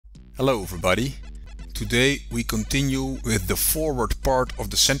Hello everybody. Today we continue with the forward part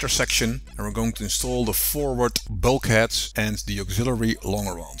of the center section and we're going to install the forward bulkheads and the auxiliary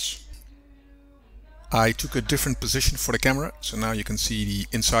longerons. I took a different position for the camera, so now you can see the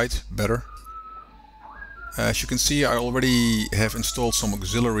inside better. As you can see, I already have installed some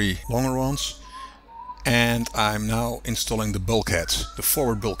auxiliary longerons and I'm now installing the bulkheads, the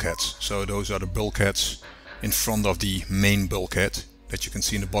forward bulkheads. So those are the bulkheads in front of the main bulkhead that you can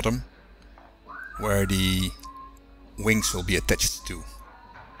see in the bottom, where the wings will be attached to.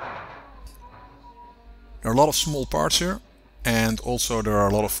 There are a lot of small parts here, and also there are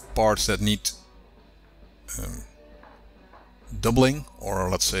a lot of parts that need doubling, or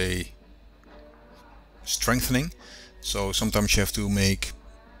let's say strengthening. So sometimes you have to make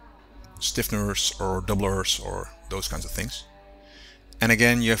stiffeners or doublers or those kinds of things. And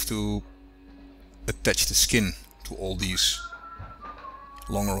again, you have to attach the skin to all these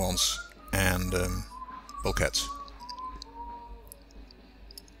longerons and bulkheads.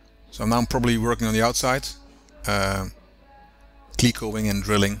 So now I'm probably working on the outside, clecoing and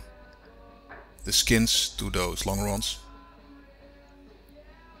drilling the skins to those longerons.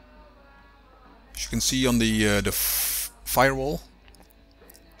 As you can see on the firewall,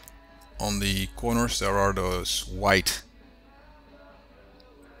 on the corners there are those white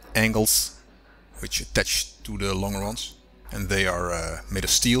angles which attach to the longerons, and they are made of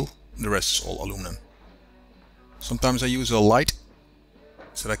steel. The rest is all aluminum. Sometimes I use a light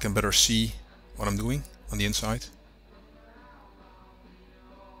so that I can better see what I'm doing on the inside.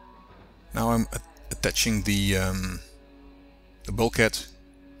 Now I'm attaching the bulkhead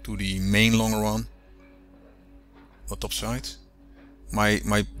to the main longeron on the top side.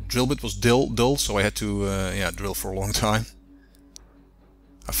 My drill bit was dull, so I had to drill for a long time.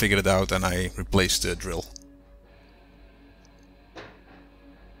 I figured it out and I replaced the drill.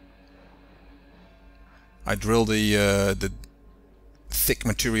 I drill the thick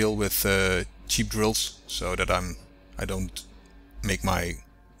material with cheap drills so that I don't make my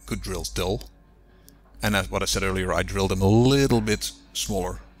good drills dull. And as what I said earlier, I drill them a little bit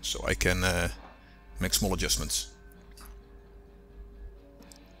smaller so I can make small adjustments.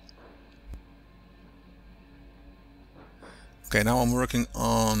 Okay, now I'm working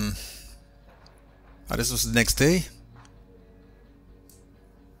on... this was the next day.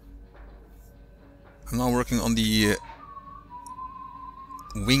 I'm now working on the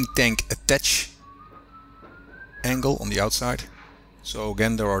wing tank attach angle on the outside. So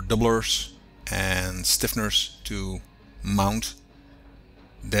again, there are doublers and stiffeners to mount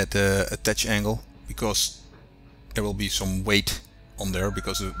that attach angle, because there will be some weight on there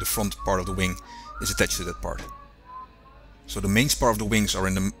because the front part of the wing is attached to that part. So the main spar of the wings are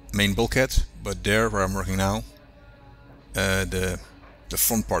in the main bulkhead, but there where I'm working now, the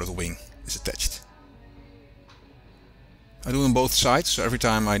front part of the wing is attached. I do on both sides, so every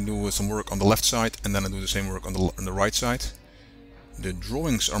time I do some work on the left side and then I do the same work on the right side. The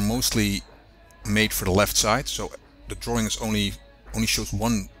drawings are mostly made for the left side, so the drawings only shows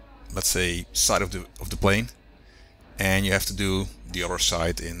one, let's say, side of the plane, and you have to do the other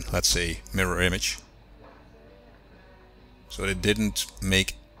side in, let's say, mirror image. So they didn't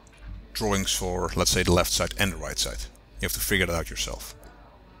make drawings for, let's say, the left side and the right side. You have to figure that out yourself.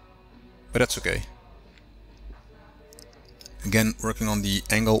 But that's okay. Again, working on the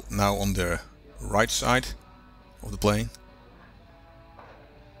angle now on the right side of the plane.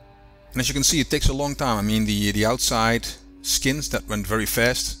 And as you can see, it takes a long time. I mean, the outside skins, that went very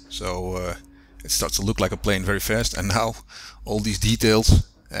fast, so it starts to look like a plane very fast. And now all these details,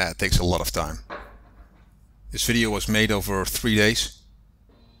 it takes a lot of time. This video was made over 3 days,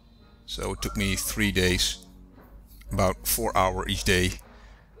 so it took me 3 days, about 4 hours each day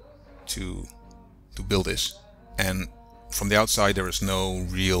to build this. And from the outside there is no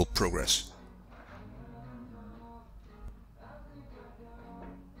real progress.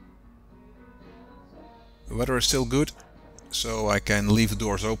 The weather is still good, so I can leave the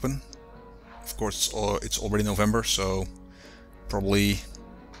doors open. Of course it's already November, so probably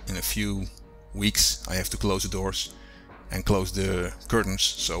in a few weeks I have to close the doors and close the curtains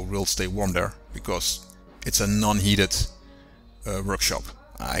so we'll stay warm there, because it's a non-heated workshop.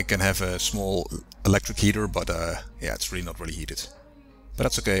 I can have a small electric heater, but yeah, it's really not really heated. But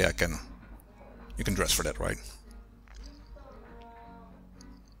that's okay, you can dress for that, right?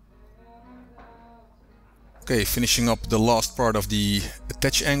 Okay, finishing up the last part of the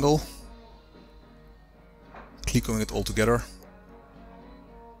attach angle, clecoing it all together.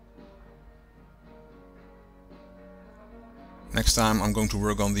 Next time I'm going to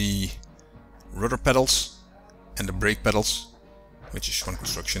work on the rudder pedals and the brake pedals, which is one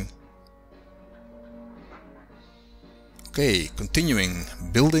construction. Okay, continuing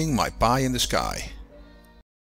building my pie in the sky.